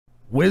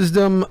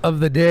Wisdom of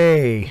the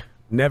day.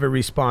 Never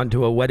respond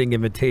to a wedding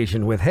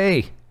invitation with,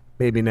 hey,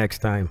 maybe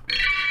next time.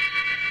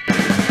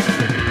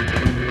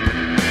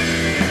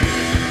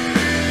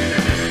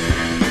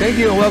 Thank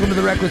you and welcome to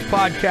the Wreckless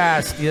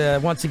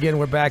podcast. Once again,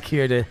 we're back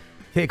here to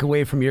take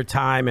away from your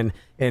time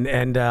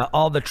and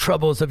all the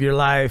troubles of your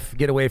life,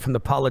 get away from the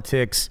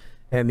politics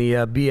and the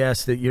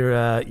BS that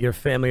your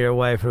family or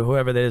wife or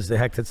whoever that is, the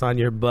heck that's on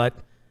your butt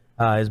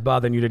is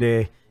bothering you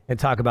today, and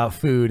talk about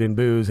food and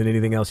booze and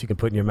anything else you can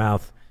put in your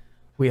mouth.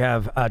 We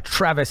have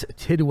Travis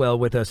Tidwell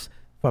with us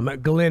from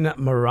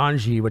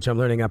Glenmorangie, which I'm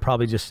learning I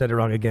probably just said it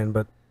wrong again,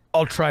 but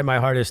I'll try my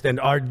hardest, and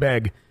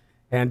Ardbeg.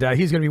 And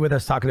he's going to be with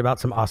us talking about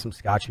some awesome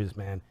scotches,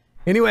 man.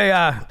 Anyway,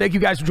 thank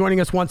you guys for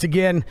joining us once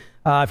again.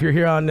 If you're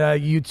here on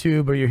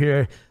YouTube or you're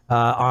here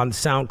on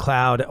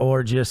SoundCloud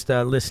or just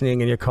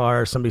listening in your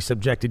car, somebody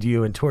subjected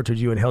you and tortured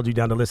you and held you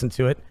down to listen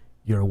to it,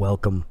 you're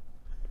welcome.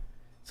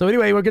 So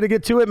anyway, we're going to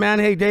get to it, man.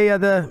 Hey,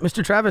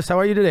 Mr. Travis, how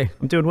are you today?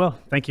 I'm doing well.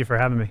 Thank you for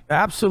having me.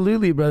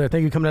 Absolutely, brother.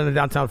 Thank you for coming down to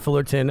downtown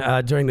Fullerton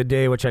during the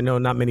day, which I know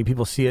not many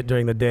people see it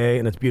during the day,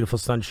 and it's beautiful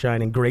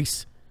sunshine and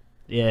grace.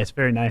 Yeah, it's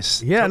very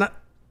nice. Yeah,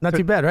 not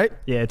too bad, right?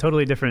 Yeah,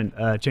 totally different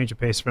change of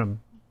pace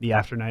from the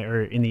afternight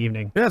or in the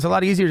evening. Yeah, it's a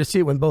lot easier to see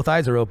it when both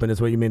eyes are open,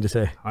 is what you mean to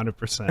say.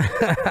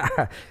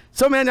 100%.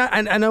 So, man,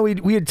 I know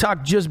we had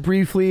talked just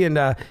briefly, and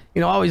I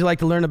always like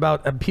to learn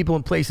about people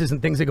and places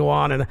and things that go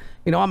on. And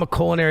I'm a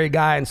culinary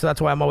guy, and so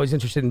that's why I'm always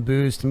interested in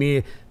booze. To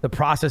me, the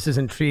process is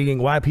intriguing.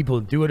 Why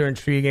people do it are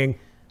intriguing.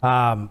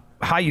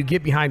 How you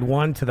get behind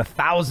one to the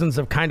thousands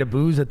of kind of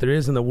booze that there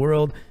is in the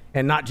world,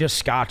 and not just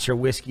scotch or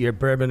whiskey or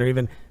bourbon, or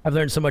even I've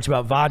learned so much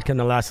about vodka in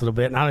the last little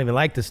bit, and I don't even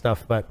like this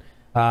stuff, but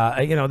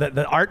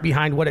the art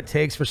behind what it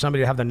takes for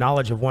somebody to have the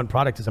knowledge of one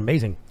product is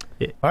amazing.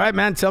 Yeah. All right,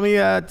 man, tell me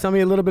a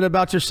little bit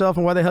about yourself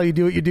and why the hell you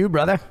do what you do,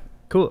 brother.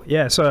 Cool.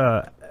 Yeah.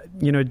 So,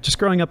 just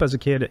growing up as a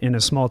kid in a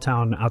small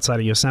town outside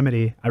of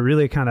Yosemite, I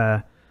really kind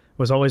of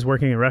was always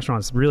working in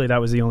restaurants. Really,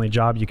 that was the only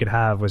job you could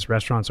have, was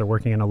restaurants or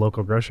working in a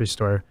local grocery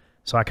store.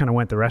 So I kind of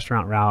went the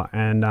restaurant route.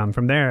 And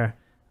from there,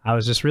 I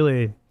was just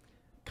really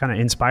kind of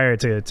inspired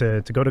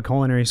to go to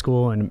culinary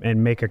school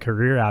and make a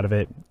career out of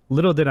it.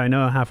 Little did I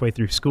know halfway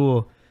through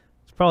school,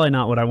 it's probably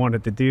not what I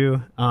wanted to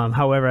do.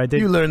 However, I did.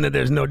 You learned that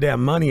there's no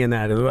damn money in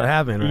that is what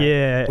happened, right?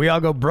 Yeah. We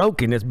all go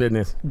broke in this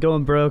business.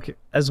 Going broke,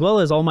 as well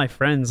as all my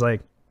friends.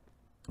 Like,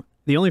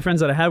 the only friends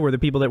that I had were the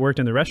people that worked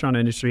in the restaurant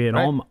industry, and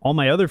right. all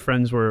my other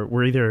friends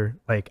were either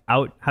like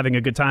out having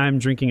a good time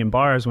drinking in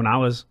bars when I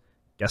was,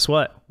 guess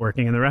what,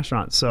 working in the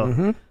restaurant.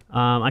 So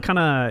I kind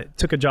of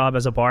took a job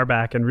as a bar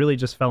back and really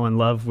just fell in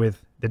love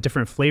with the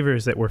different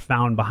flavors that were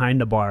found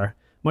behind the bar.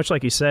 Much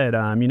like you said,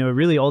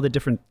 really all the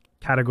different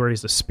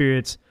categories of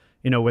spirits,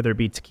 whether it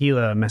be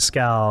tequila,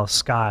 mezcal,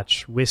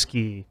 scotch,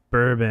 whiskey,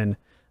 bourbon,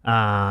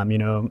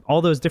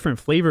 all those different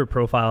flavor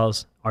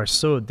profiles are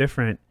so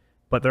different,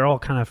 but they're all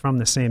kind of from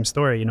the same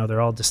story. They're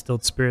all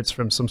distilled spirits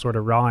from some sort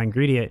of raw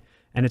ingredient.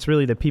 And it's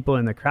really the people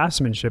in the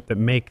craftsmanship that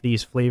make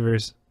these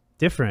flavors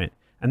different.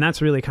 And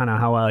that's really kind of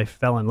how I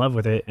fell in love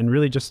with it, and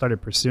really just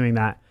started pursuing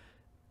that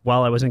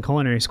while I was in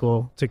culinary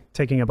school,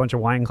 taking a bunch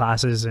of wine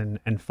classes and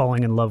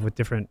falling in love with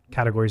different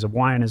categories of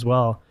wine as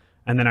well.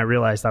 And then I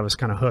realized I was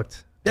kind of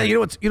hooked. Yeah, you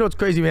know what's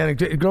crazy, man?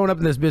 Growing up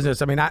in this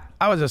business, I mean,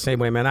 I was the same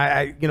way, man.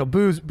 I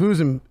booze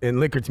and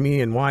liquor to me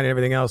and wine and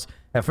everything else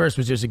at first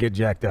was just to get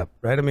jacked up,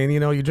 right? I mean,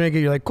 you drink it,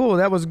 you're like, cool,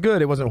 that was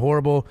good. It wasn't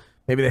horrible.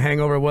 Maybe the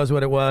hangover was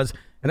what it was.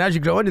 And as you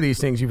grow into these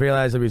things, you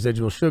realize the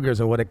residual sugars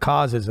and what it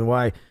causes and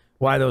why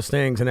those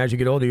things. And as you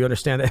get older, you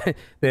understand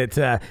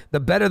that the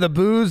better the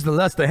booze, the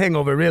less the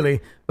hangover, really.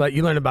 But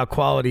you learn about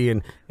quality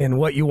and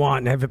what you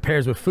want, and if it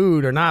pairs with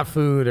food or not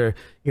food, or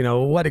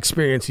what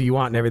experience you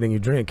want in everything you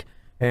drink.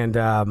 And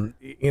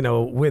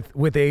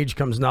with age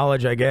comes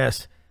knowledge, I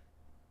guess,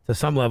 to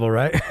some level,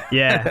 right?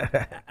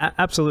 Yeah,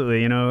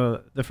 absolutely.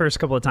 The first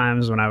couple of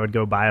times when I would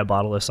go buy a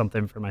bottle of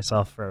something for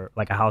myself for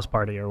like a house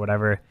party or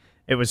whatever,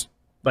 it was,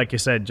 like you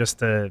said, just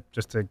to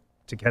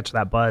catch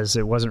that buzz.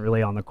 It wasn't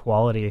really on the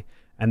quality.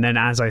 And then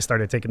as I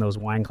started taking those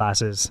wine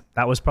classes,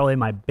 that was probably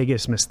my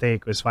biggest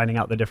mistake, was finding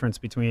out the difference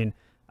between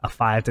a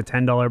 $5 to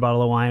 $10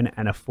 bottle of wine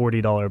and a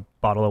 $40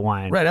 bottle of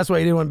wine. Right. That's why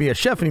you didn't want to be a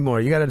chef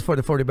anymore. You got to afford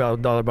the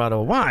 $40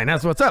 bottle of wine.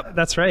 That's what's up.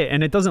 That's right.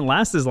 And it doesn't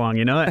last as long,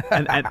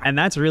 and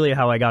that's really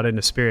how I got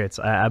into spirits.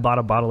 I bought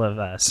a bottle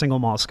of single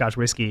malt Scotch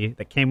whiskey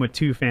that came with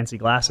 2 fancy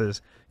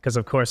glasses because,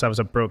 of course, I was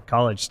a broke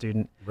college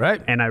student.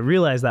 Right. And I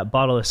realized that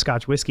bottle of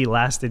Scotch whiskey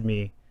lasted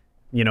me,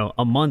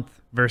 a month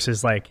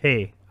versus like,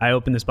 hey, I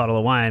opened this bottle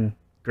of wine.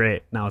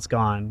 Great, now it's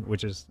gone,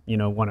 which is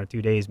 1 or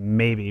 2 days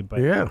maybe, but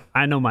yeah.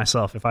 I know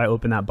myself, if I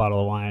open that bottle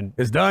of wine,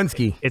 it's done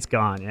ski. It's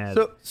gone. Yeah.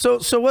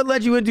 So what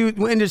led you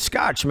into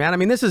scotch, man? I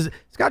mean,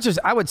 scotch is,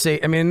 I would say,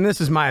 I mean, this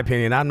is my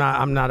opinion. I'm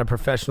not a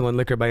professional in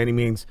liquor by any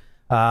means.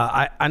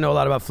 I know a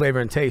lot about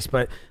flavor and taste,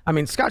 but I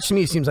mean, scotch to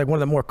me seems like one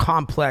of the more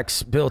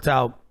complex, built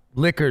out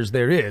liquors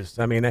there is.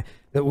 I mean,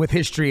 with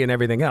history and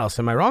everything else.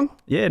 Am I wrong?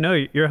 Yeah, no,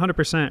 you're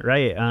 100%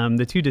 right.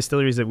 The 2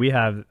 distilleries that we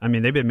have, I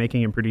mean, they've been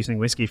making and producing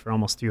whiskey for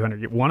almost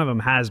 200 years. One of them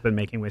has been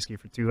making whiskey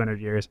for 200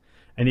 years,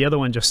 and the other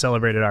one just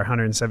celebrated our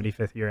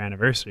 175th year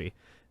anniversary.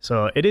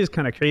 So it is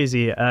kind of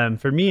crazy.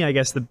 For me, I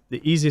guess the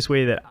easiest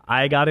way that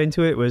I got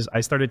into it was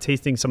I started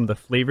tasting some of the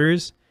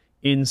flavors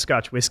in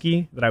Scotch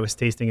whiskey that I was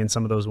tasting in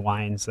some of those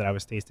wines that I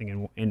was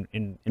tasting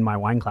in my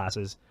wine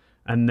classes.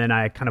 And then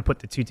I kind of put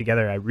the two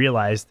together. I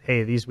realized,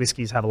 hey, these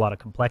whiskeys have a lot of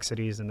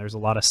complexities and there's a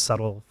lot of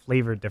subtle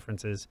flavor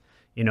differences,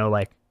 you know,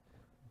 like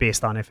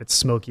based on if it's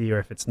smoky or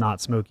if it's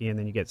not smoky. And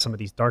then you get some of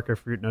these darker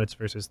fruit notes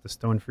versus the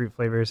stone fruit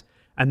flavors.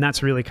 And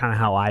that's really kind of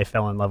how I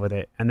fell in love with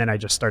it. And then I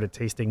just started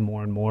tasting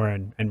more and more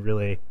and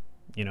really,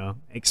 you know,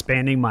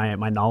 expanding my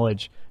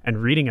knowledge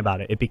and reading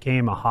about it. It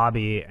became a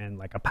hobby and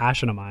like a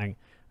passion of mine.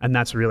 And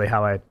that's really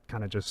how I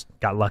kind of just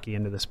got lucky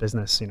into this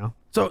business, you know?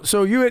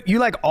 So you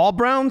like all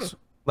browns?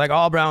 Like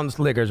all browns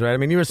liquors, right? I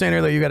mean, you were saying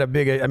earlier you got a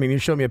big, I mean, you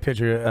showed me a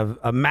picture of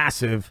a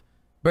massive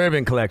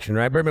bourbon collection,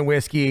 right? Bourbon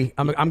whiskey.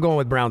 I'm going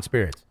with brown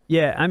spirits.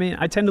 Yeah, I mean,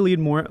 I tend to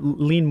lean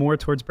more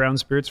towards brown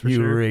spirits for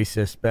sure. You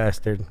racist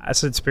bastard. I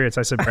said spirits.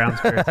 I said brown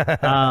spirits.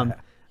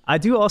 I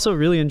do also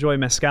really enjoy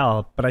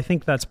mezcal, but I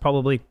think that's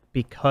probably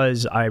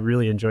because I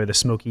really enjoy the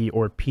smoky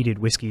or peated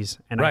whiskeys.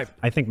 And right.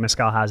 I think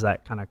mezcal has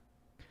that kind of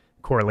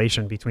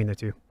correlation between the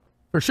two.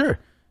 For sure.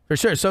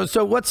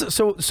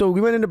 So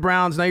we went into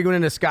browns, now you're going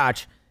into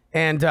Scotch.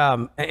 And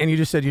you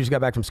just said you just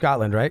got back from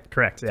Scotland, right?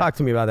 Correct. Yeah. Talk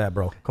to me about that,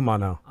 bro. Come on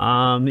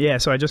now. Yeah,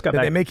 so I just got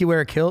back. Did they make you wear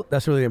a kilt?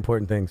 That's really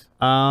important things.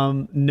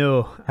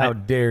 No. How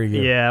dare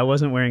you? Yeah, I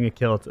wasn't wearing a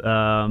kilt.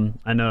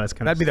 I know it's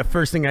kind of... That'd be the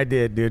first thing I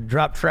did, dude.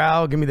 Drop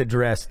trowel, give me the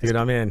dress, dude.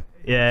 I'm in.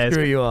 Yeah.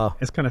 Screw you all.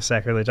 It's kind of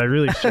sacrilege. I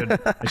really should.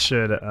 I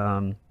should,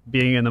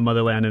 being in the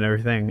motherland and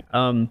everything.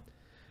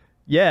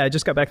 Yeah, I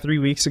just got back 3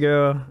 weeks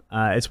ago.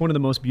 It's one of the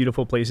most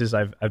beautiful places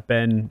I've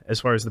been as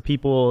far as the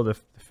people, the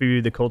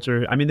food, the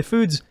culture. I mean, the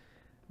food's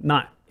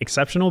not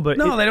exceptional, but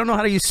no, they don't know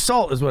how to use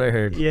salt, is what I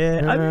heard.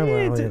 Yeah, I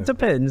mean, it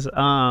depends.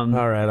 All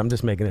right, I'm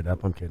just making it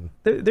up. I'm kidding.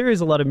 There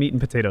is a lot of meat and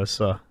potatoes,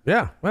 so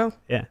yeah. Well,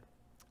 yeah.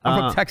 I'm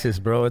from Texas,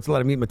 bro. It's a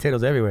lot of meat and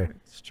potatoes everywhere.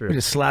 It's true. We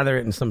just slather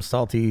it in some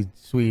salty,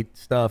 sweet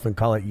stuff and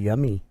call it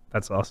yummy.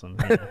 That's awesome.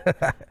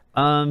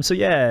 Yeah. So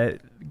yeah,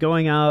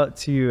 going out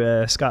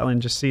to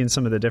Scotland, just seeing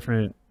some of the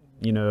different,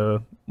 you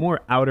know, more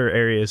outer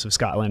areas of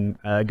Scotland,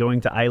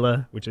 going to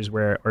Islay, which is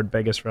where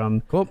Ardbeg is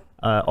from. Cool.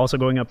 Also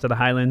going up to the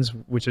Highlands,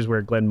 which is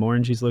where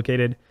Glenmorangie is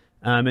located.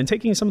 And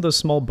taking some of those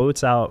small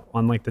boats out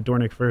on like the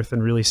Dornoch Firth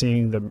and really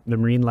seeing the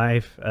marine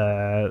life,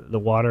 the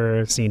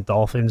water, seeing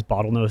dolphins,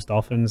 bottlenose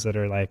dolphins that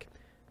are like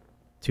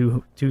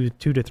 2,000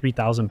 to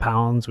 3,000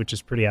 pounds, which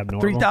is pretty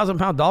abnormal. 3,000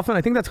 pound dolphin?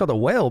 I think that's called a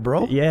whale,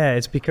 bro. Yeah,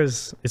 it's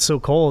because it's so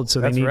cold. So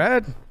that's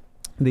rad.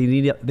 They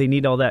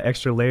need all that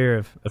extra layer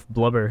of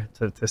blubber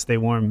to stay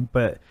warm.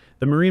 But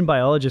the marine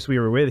biologist we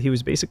were with, he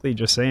was basically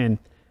just saying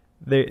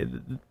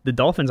the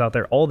dolphins out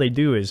there, all they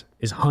do is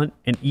hunt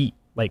and eat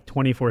like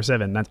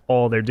 24/7. That's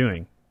all they're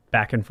doing.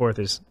 Back and forth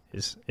is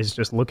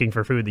just looking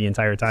for food the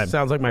entire time.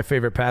 Sounds like my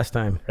favorite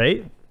pastime.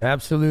 Right?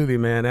 Absolutely,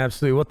 man.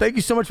 Absolutely. Well, thank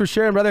you so much for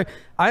sharing, brother.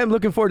 I am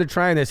looking forward to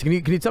trying this. Can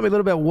you tell me a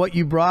little bit what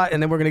you brought,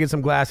 and then we're gonna get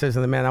some glasses,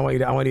 and then man, I want you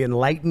to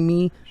enlighten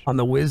me on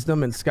the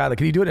wisdom and Scotland.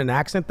 Can you do it in an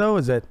accent though?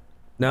 Is it?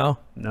 No.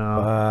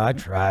 I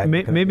tried.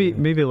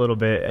 Maybe a little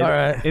bit. All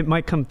right. It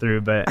might come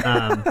through, but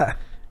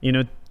you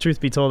know,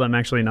 truth be told, I'm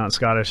actually not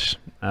Scottish.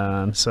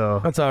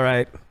 So that's all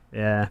right.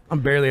 Yeah.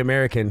 I'm barely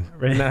American.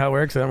 Isn't that how it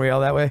works? Aren't we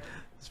all that way?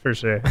 For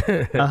sure.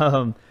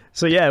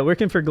 So yeah,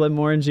 working for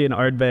Glenmorangie and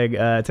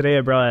Ardbeg. Today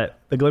I brought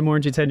the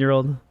Glenmorangie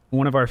 10-year-old,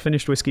 one of our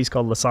finished whiskeys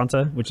called La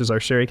Santa, which is our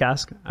sherry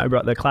cask. I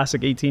brought the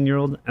classic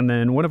 18-year-old, and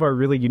then one of our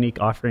really unique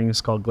offerings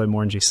called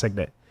Glenmorangie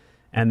Signet.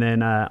 And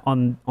then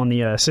on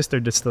the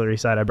sister distillery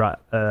side, I brought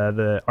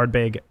the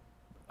Ardbeg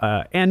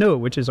Anno,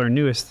 which is our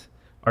newest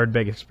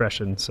Ardbeg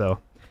expression. So,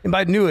 and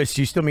by newest,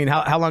 you still mean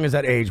how long is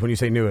that age when you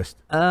say newest?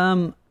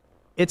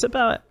 It's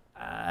about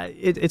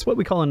it's what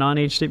we call a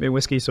non-age statement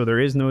whiskey, so there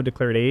is no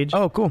declared age.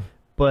 Oh, cool.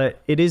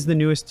 But it is the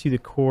newest to the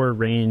core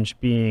range,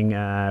 being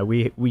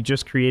we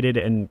just created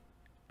and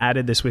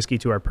added this whiskey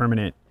to our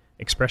permanent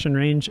expression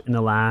range in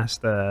the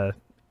last 8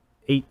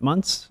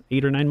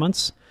 or 9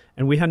 months.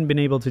 And we hadn't been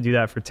able to do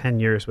that for 10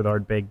 years with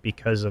Ardbeg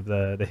because of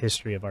the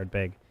history of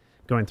Ardbeg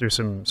going through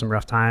some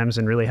rough times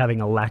and really having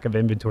a lack of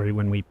inventory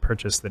when we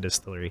purchased the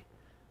distillery.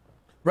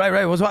 Right.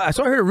 Well, so I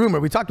heard a rumor.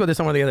 We talked about this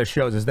on one of the other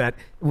shows, is that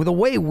with the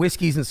way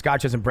whiskeys and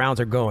scotches and browns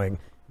are going,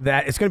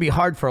 that it's going to be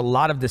hard for a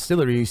lot of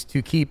distilleries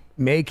to keep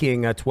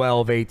making a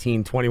 12,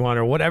 18, 21,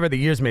 or whatever the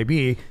years may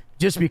be,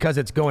 just because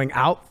it's going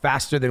out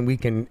faster than we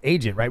can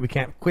age it, right? We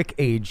can't quick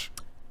age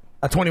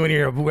a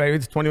 21-year,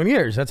 it's 21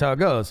 years. That's how it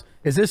goes.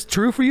 Is this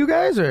true for you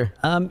guys, or?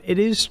 It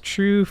is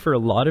true for a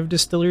lot of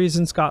distilleries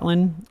in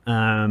Scotland.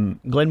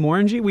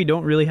 Glenmorangie, we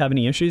don't really have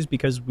any issues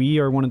because we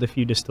are one of the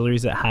few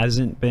distilleries that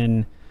hasn't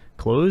been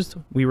closed.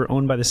 We were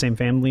owned by the same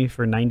family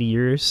for 90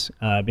 years,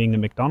 being the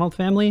McDonald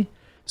family.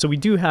 So we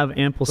do have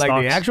ample stocks.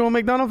 Like the actual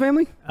McDonald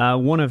family?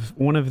 One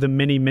of the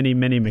many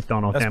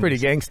McDonald families. That's pretty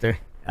gangster.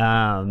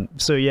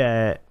 So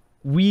yeah,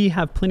 we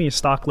have plenty of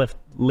stock left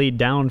laid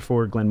down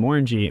for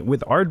Glenmorangie.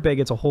 With Ardbeg,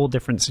 it's a whole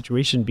different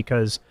situation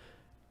because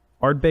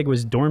Ardbeg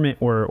was dormant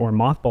or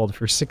mothballed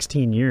for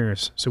 16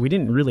 years. So we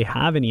didn't really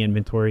have any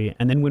inventory.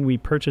 And then when we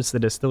purchased the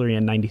distillery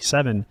in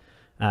 97,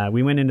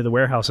 We went into the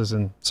warehouses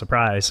and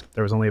surprise,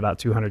 there was only about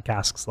 200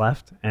 casks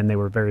left, and they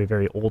were very,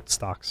 very old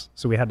stocks.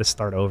 So we had to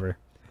start over.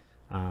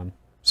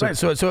 So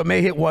it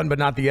may hit one, but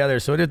not the other.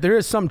 So there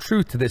is some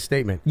truth to this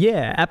statement.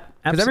 Yeah.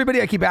 Because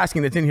everybody I keep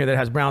asking that's in here that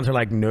has Browns are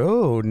like,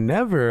 no,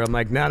 never. I'm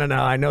like, no.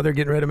 I know they're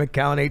getting rid of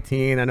Macallan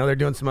 18. I know they're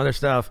doing some other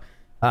stuff.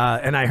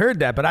 And I heard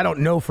that, but I don't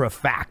know for a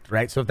fact,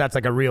 right? So if that's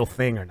like a real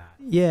thing or not.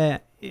 Yeah.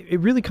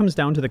 It really comes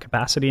down to the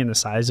capacity and the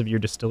size of your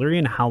distillery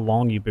and how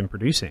long you've been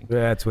producing.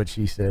 That's what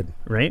she said.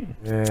 Right?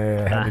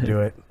 Yeah, I had to do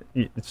it.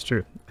 It's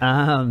true.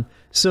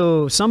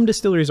 So some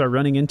distilleries are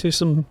running into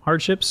some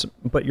hardships,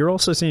 but you're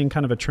also seeing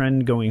kind of a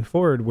trend going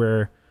forward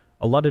where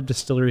a lot of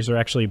distilleries are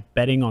actually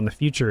betting on the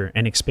future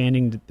and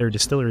expanding their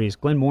distilleries.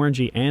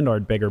 Glenmorangie and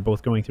Ardbeg are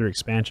both going through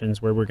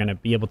expansions where we're going to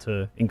be able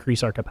to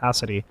increase our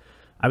capacity.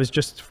 I was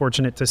just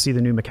fortunate to see the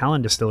new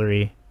Macallan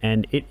distillery,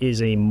 and it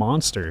is a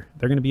monster.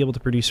 They're going to be able to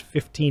produce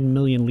 15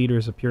 million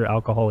liters of pure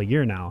alcohol a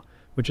year now,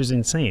 which is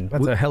insane.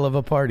 That's a hell of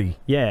a party.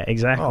 Yeah,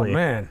 exactly. Oh,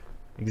 man.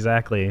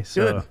 Exactly.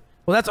 So. Good.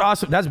 Well, that's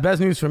awesome. That's best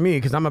news for me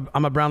because I'm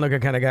a brown liquor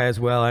kind of guy as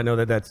well. I know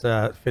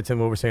that fits in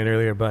what we're saying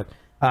earlier, but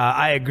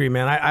I agree,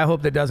 man. I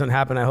hope that doesn't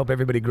happen. I hope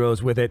everybody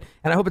grows with it,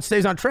 and I hope it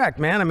stays on track,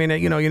 man. I mean,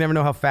 you never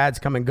know how fads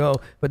come and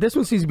go, but this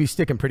one seems to be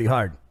sticking pretty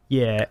hard.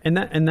 Yeah,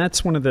 and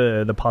that's one of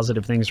the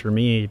positive things for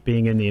me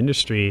being in the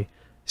industry,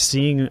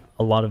 seeing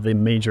a lot of the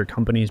major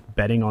companies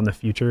betting on the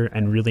future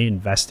and really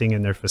investing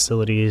in their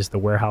facilities, the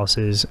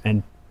warehouses,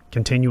 and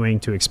continuing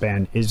to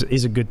expand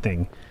is a good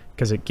thing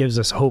because it gives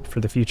us hope for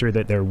the future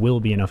that there will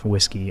be enough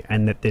whiskey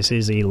and that this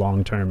is a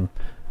long-term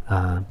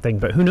thing.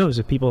 But who knows,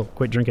 if people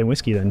quit drinking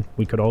whiskey, then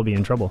we could all be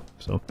in trouble.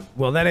 So,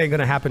 well, that ain't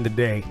gonna happen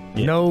today.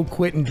 Yeah. No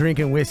quitting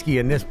drinking whiskey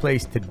in this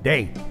place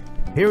today.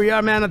 Here we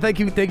are, man. Thank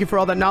you for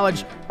all that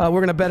knowledge. We're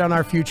going to bet on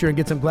our future and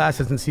get some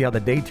glasses and see how the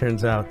day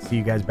turns out. See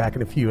you guys back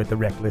in a few at the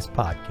Wreckless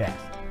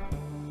Podcast.